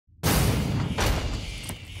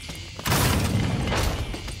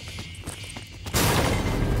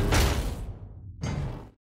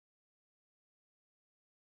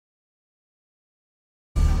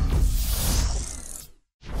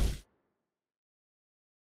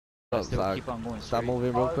Still keep on going straight. Stop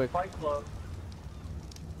moving real quick. Fight Club.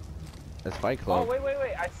 It's Fight Club. Oh, wait.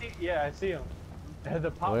 I see. Yeah, I see him. The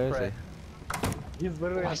pop Where is threat. He's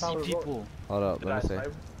literally on top of the people. boat. Hold up, let me see.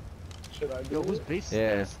 Should I do Yo, it? whose base is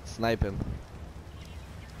Yeah, that? snipe him.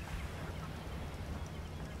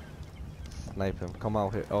 Snipe him. Come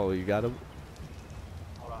out here. Oh, you got him?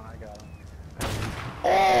 Hold on, I got him.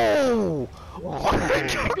 Oh! Oh my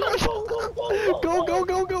gosh! Go!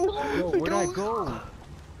 Yo, where'd I go?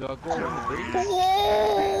 Do I go around the base?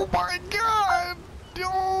 Oh my god!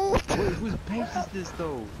 Yo! Wait, whose base is this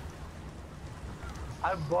though?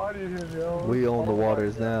 I bodied him, yo. We own the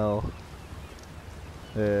waters now.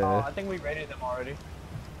 Yeah. I think we raided them already.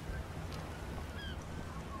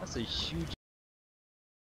 That's a huge.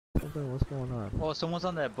 What's going on? Oh, someone's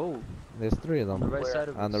on that boat. There's three of them. On the right side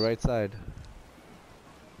of On the us. right side.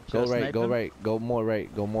 Should I Go right, snipe go him? right, go more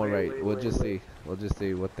right, go more right. We'll just see. We'll just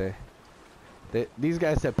see what they. These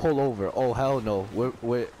guys said pull over. Oh hell no,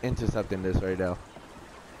 we're intercepting this right now.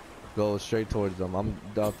 Go straight towards them. I'm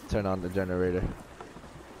about to turn on the generator.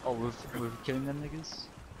 Oh, we're killing them niggas?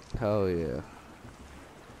 Hell yeah.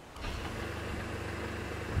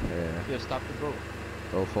 Yeah. Yo, stop the boat.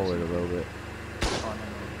 Go forward a little bit. Oh,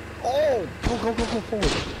 no. Oh! Go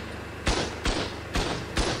forward.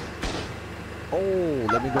 Oh,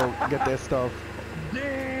 let me go get that stuff.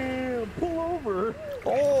 Damn! Pull over!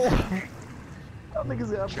 Oh! That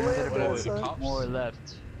nigga's got blade, son. More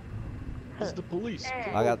left. It's the police.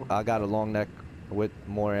 I got a long neck with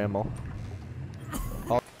more ammo.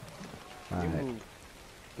 Oh. Alright.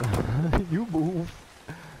 You move.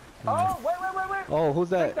 Oh, wait. Oh, who's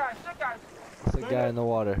that? Sick guy. It's a guy in the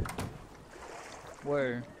water.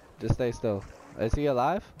 Where? Just stay still. Is he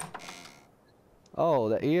alive? Oh,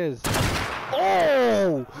 that he is.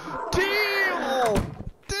 Oh! Damn!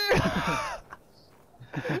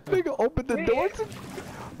 Nigga, open the door to...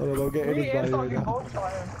 Hold on, don't get in his body right now.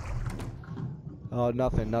 Oh,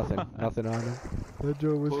 nothing on him. That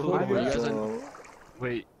Joe was funny.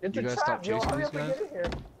 Wait, It's you a guys trap, stop yo. chasing Hurry these up and guys? get in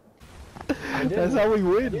here. That's how we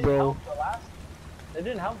win, bro. It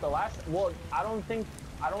didn't help the last. Well, I don't think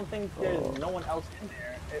there's no one else in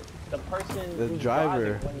there. The person. The who's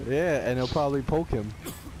driver. driving when- Yeah, and he'll probably poke him.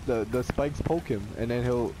 The spikes poke him, and then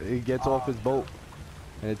he gets off his boat,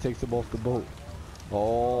 and it takes him off the boat.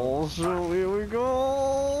 Oh, so here we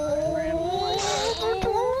go.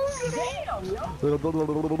 Damn, yo.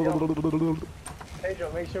 Hey Joe,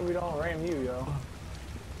 make sure we don't ram you, yo.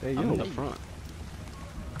 Hey, I'm in yo. the front.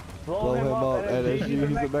 Blow him up, NsG,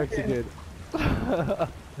 he's a Mexican.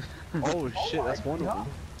 Oh shit, that's one of them.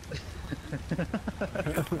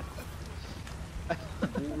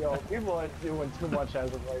 Yo, people are doing too much as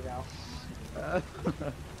of right now.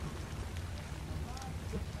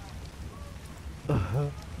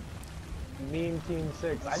 Meme Team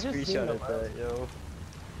 6. I just seen them. that, yo.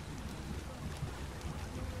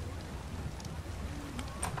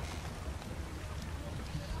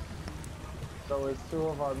 So it's two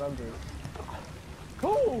of our members.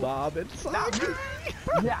 Cool! Bob and Simon.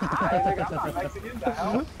 Yeah, I'm not Mexican, the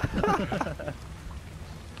hell?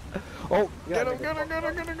 Oh, Yeah, get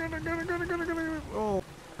him. Oh.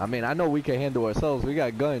 I mean, I know we can handle ourselves. We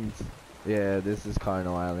got guns. Yeah, this is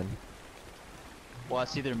Cardinal Island. Well, I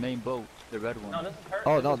see their main boat, the red one. No, this is her.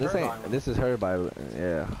 Oh, no, is this her ain't. island. This is her by.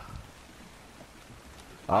 Yeah.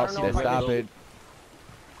 I Oh, don't know they if I stop can- it.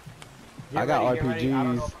 Get I got ready, get ready. I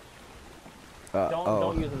don't know RPGs. if- Don't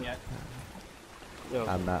Oh, use them yet. Yo.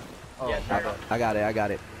 I'm not. Oh, Yeah, my turn bad. I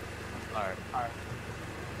got it.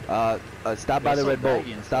 Alright. Stop by the There's red some boat.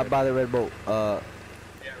 baggy Stop inside. by the red boat. Yeah,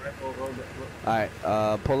 Red Bull, go. Alright,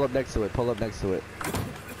 pull up next to it.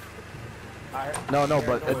 Alright. No, Here,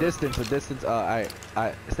 but don't a worry. distance. Alright.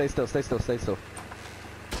 Stay still.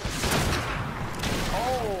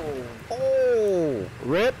 Oh! Oh!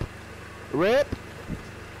 Rip!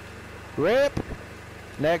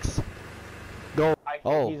 Next. Go. I think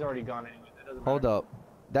Oh. he's already gone anyway. That doesn't Hold matter. up.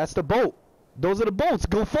 That's the boat. Those are the boats.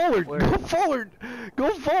 Go forward. Where?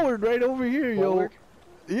 Go forward right over here, Forward?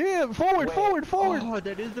 yo. Yeah, forward. Oh,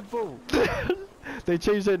 that is the boat. They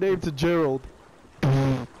changed their name to Gerald.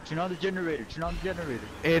 Turn on the generator.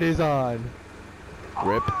 It is on.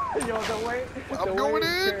 Rip. Yo, the way I'm going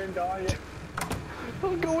it's in. turned on, yeah.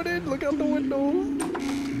 I'm going in. Look out the windows.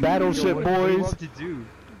 Battleship, What do you boys. want to do?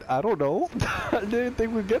 I don't know. I didn't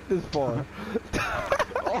think we'd get this far.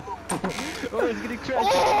 Oh, it's getting crashed.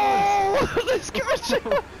 Oh! Let's go! There's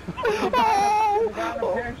a guy in a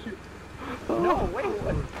Oh! parachute. No, wait.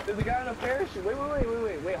 There's a guy in a parachute. Wait.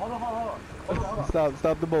 Hold on.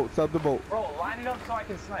 Stop the boat. Bro, line it up so I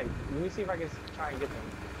can snipe. Let me see if I can try and get them.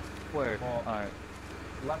 Where? Well, Alright.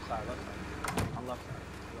 Left side. On left side.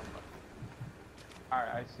 Alright,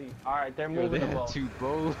 I see. Alright, they're Yo, they moving the have boat. 2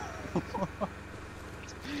 boats.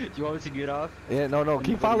 You want me to get off? Yeah, no,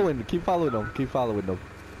 keep following them. Keep following them. Keep following them.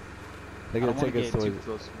 They're I gonna don't take want us to get towards. too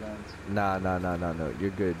close to land. Nah.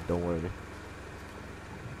 You're good. Don't worry.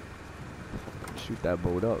 Shoot that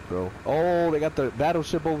boat up, bro. Oh, they got the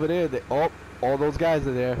battleship over there. Oh, all those guys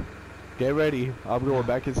are there. Get ready. I'm going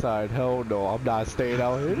back inside. Hell no, I'm not staying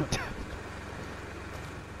out here.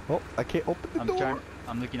 Oh, I can't open the door.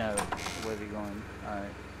 I'm looking at where they're going. Alright,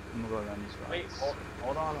 I'm gonna go around these rocks. Wait,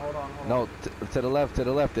 hold on. No, to the left.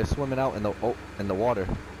 They're swimming out in the water.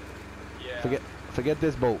 Yeah. Forget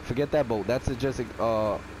this boat. Forget that boat. That's just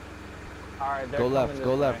Alright, go left.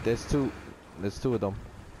 Go left. There's two of them.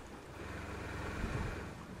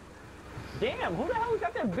 Damn, who the hell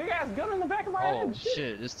got that big ass gun in the back of my Oh head?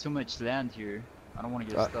 shit, there's too much land here. I don't want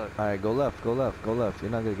to get stuck. All right, go left. You're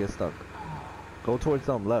not gonna get stuck. Go towards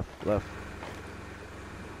them. Left.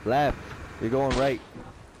 You're going right.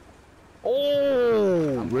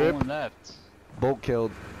 Oh, I'm rip. going left. Boat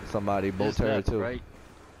killed somebody. Boat This turret left, too. right?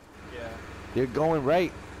 Yeah. You're going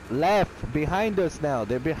right. Left. Behind us now.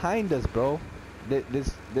 They're behind us, bro.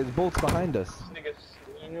 There's boats behind us. Niggas,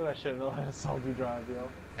 you knew I shouldn't have let a salty drive, yo.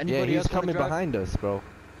 Anybody Yeah, he's else wanna coming drive? behind us, bro.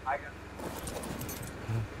 I got.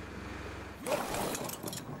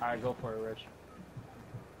 Alright, go for it, Rich.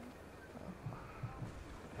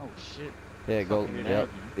 Oh shit. Yeah, go. Fucking Yep.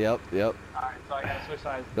 Alright, so I gotta switch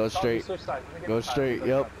sides. Go Salty, straight. switch sides. Let me get Go the side, straight. let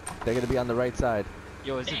me Yep. get the side. They're gonna be on the right side.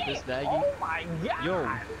 Yo, is it this laggy? Oh my god! Yo,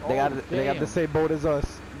 They got Oh, they got the damn. same boat as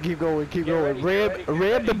us. Keep going. Get Ram ready, get the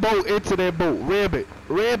ready. boat into their boat. Ram it.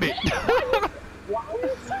 Why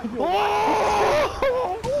is Oh!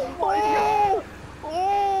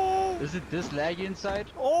 Oh! Is it this laggy inside?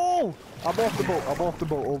 Oh! I'm off the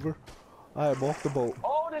boat. Over. I am off the boat.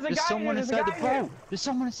 Oh, there's a There's guy someone here, there's a inside the guy here. boat. There's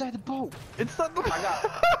someone inside the boat. It's not the. I got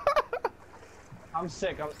it. I'm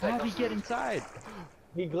sick. How did he get inside?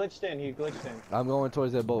 He glitched in. I'm going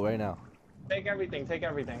towards that boat right now. Take everything.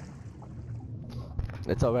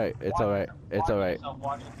 It's alright. It's alright. Watch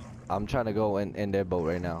yourself. I'm trying to go in their boat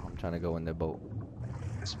right now. I'm trying to go in their boat.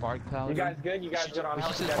 Spark powder. You guys good? You guys good on We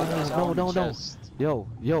health? should You just guys put good this on on the No. chest.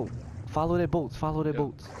 Yo. Follow their boats.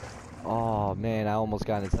 Yo. Oh man, I almost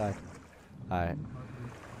got inside. Alright.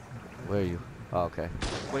 Where are you? Oh, okay.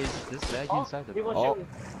 Wait, is this laggy Oh, inside the people boat?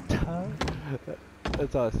 shooting.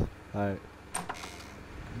 That's us. Alright.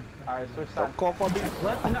 Alright, switch sides. Don't call for me.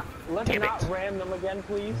 Let's not ram them again,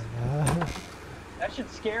 please. That shit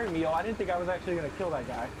scared me, yo. I didn't think I was actually gonna kill that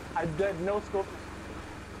guy. I had no scope.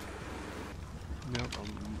 Yep,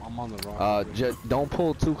 I'm on the wrong. Just don't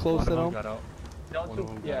pull too close to them. Got out. Don't One do, of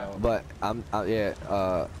them got yeah. out. But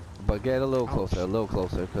but get a little closer,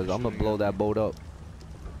 because I'm gonna blow that boat up.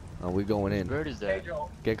 We going in. Bird is that? Pedro,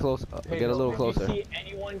 Get close. Pedro, Get a little closer. If you see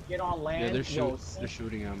anyone get on land, Yeah, yo, they're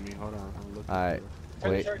shooting at me. Hold on, I'm looking. Alright. turn the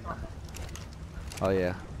Wait. shirt on. Oh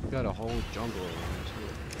yeah. We got a whole jungle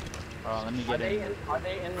around Let me Are get they in. are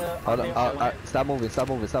they in the? Hold Are they on. on land? Stop moving.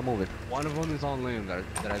 here. One of them is on land that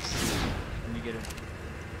I've seen. Let me get in.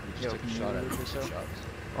 He Yo, just took can a you shot at move me. this up?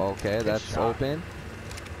 Shots. Okay, that's shot. open.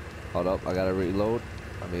 Hold up. I gotta reload.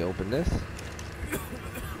 Let me open this.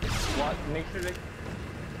 What? Make sure they.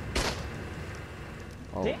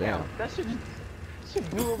 Oh Damn, damn. that shit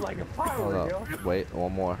blew up like a Hold firework, yo. up. Wait.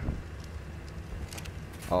 One more.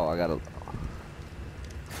 Oh, I gotta.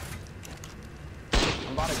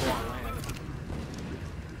 I'm about to go on land.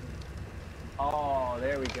 Oh,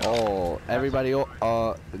 there we go. Oh, everybody.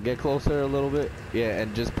 Get closer a little bit. Yeah,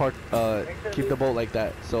 and just park. Keep the boat like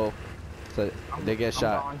that. So they get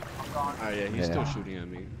shot. I'm gone. Alright, yeah, he's Yeah. still shooting at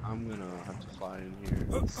me. I'm gonna have to fly in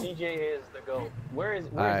here. CJ is the GOAT. Where is?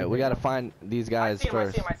 All right, we gotta find these guys I see him,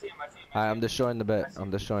 first. I see him. All right, I'm destroying the bet. I'm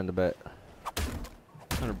destroying the bet.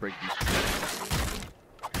 I'm trying to break these trees.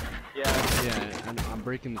 Yeah. Yeah, and I'm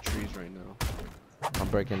breaking the trees right now. I'm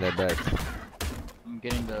breaking their bets. I'm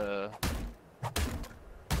getting the.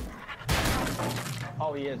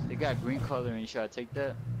 Oh, he is. They got green coloring. Should I take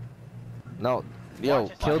that? No, yo,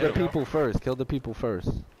 Watch it, kill watch the it, people first. Kill the people first.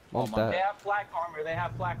 Want my They that? have flak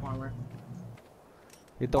armor.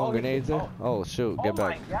 You throwing Oh, grenades in? Oh shoot, Oh get my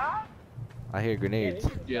back. god. I hear grenades.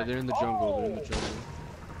 Yeah, they're in the jungle. They're in the Oh. jungle.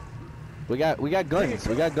 We got guns.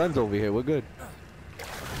 We got guns over here. We're good. The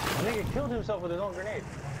nigga killed himself with his own grenade.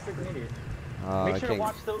 Freaking idiot. I Make sure to can't.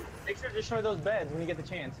 watch those. Make sure to destroy those beds when you get the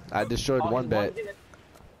chance. I destroyed one bed.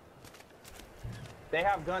 They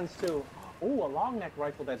have guns too. Ooh, a long neck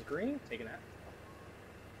rifle that's green. Taking that.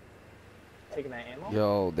 Taking that ammo.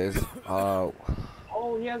 Yo, there's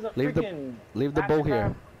Oh, he has a Leave the- freaking. leave the boat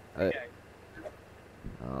here. Mastercraft.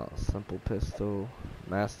 Simple pistol,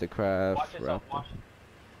 Mastercraft, Watch yourself. raptor. Watch.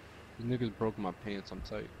 These niggas broke my pants. I'm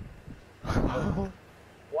tight.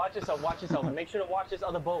 Watch yourself, watch yourself. Make sure to watch this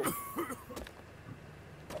other boat.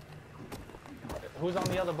 Who's on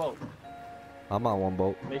the other boat? I'm on one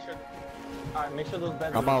boat. Make sure. Alright, make sure those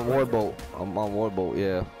beds I'm on war boat. I'm on war boat,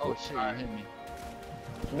 yeah. Oh shit, you hit me.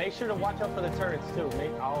 Make sure to watch out for the turrets too.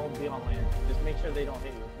 I'll be on land. Just make sure they don't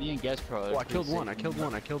hit you. Me and Guest Pro. Oh, I killed one. I killed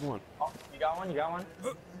one. I killed one. Oh, you got one? You got one?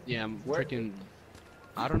 Yeah, I'm Where? freaking.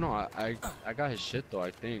 I don't know. I got his shit though.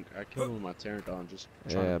 I think I killed him with my pterodon. Just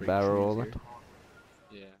trying Yeah, to break barrel trees rolling. here.